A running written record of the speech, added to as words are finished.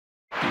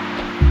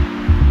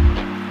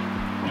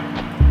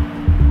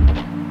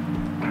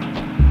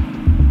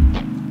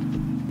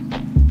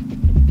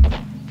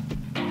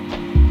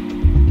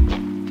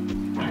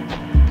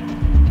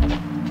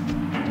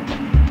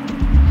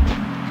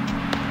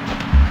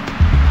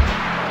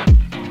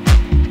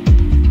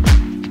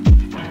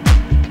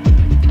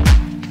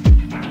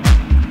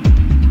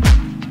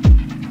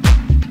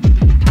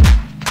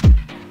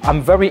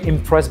I'm very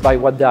impressed by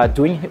what they are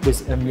doing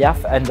with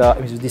MIAF and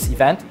with this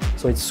event.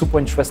 So it's super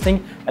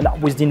interesting, and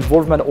with the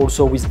involvement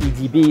also with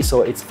EDB,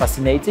 so it's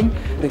fascinating.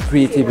 The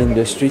creative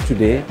industry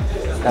today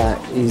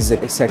is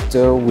a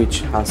sector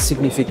which has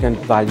significant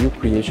value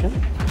creation,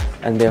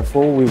 and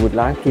therefore we would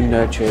like to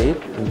nurture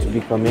it into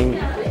becoming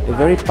a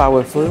very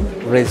powerful,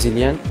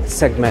 resilient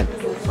segment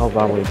of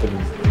our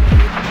economy.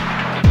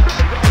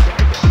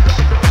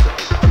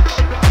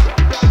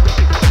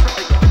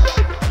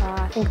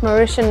 I think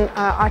Mauritian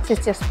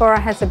artist diaspora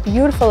has a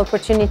beautiful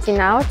opportunity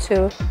now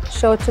to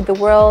show to the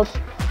world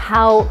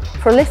how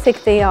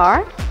prolific they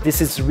are.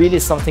 This is really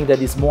something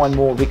that is more and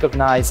more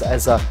recognized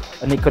as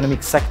an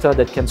economic sector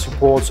that can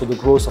support the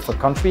growth of a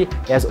country.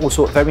 It has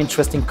also very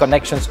interesting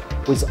connections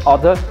with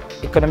other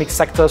economic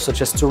sectors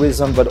such as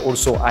tourism, but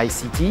also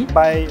ICT.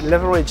 By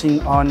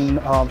leveraging on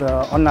the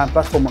online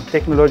platform of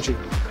technology,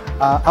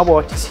 our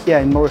artists here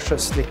in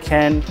Mauritius, they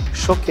can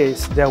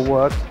showcase their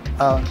work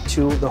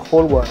to the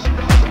whole world.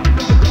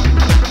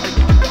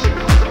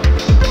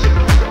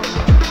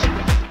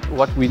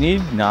 What we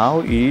need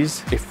now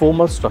is a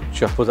formal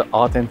structure for the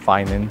art and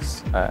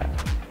finance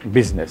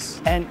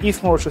business. And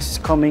if Mauritius is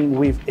coming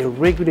with a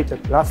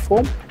regulated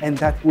platform, and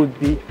that would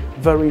be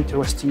very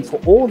interesting for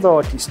all the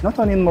artists, not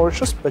only in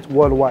Mauritius, but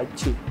worldwide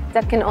too.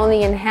 That can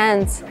only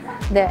enhance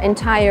the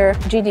entire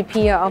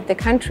GDP of the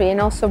country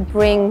and also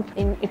bring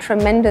in a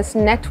tremendous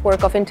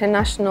network of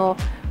international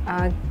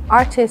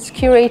artists,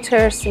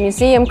 curators,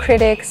 museum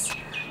critics,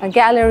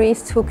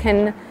 galleries who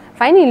can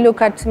finally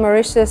look at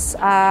Mauritius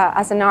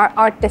as an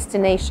art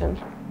destination.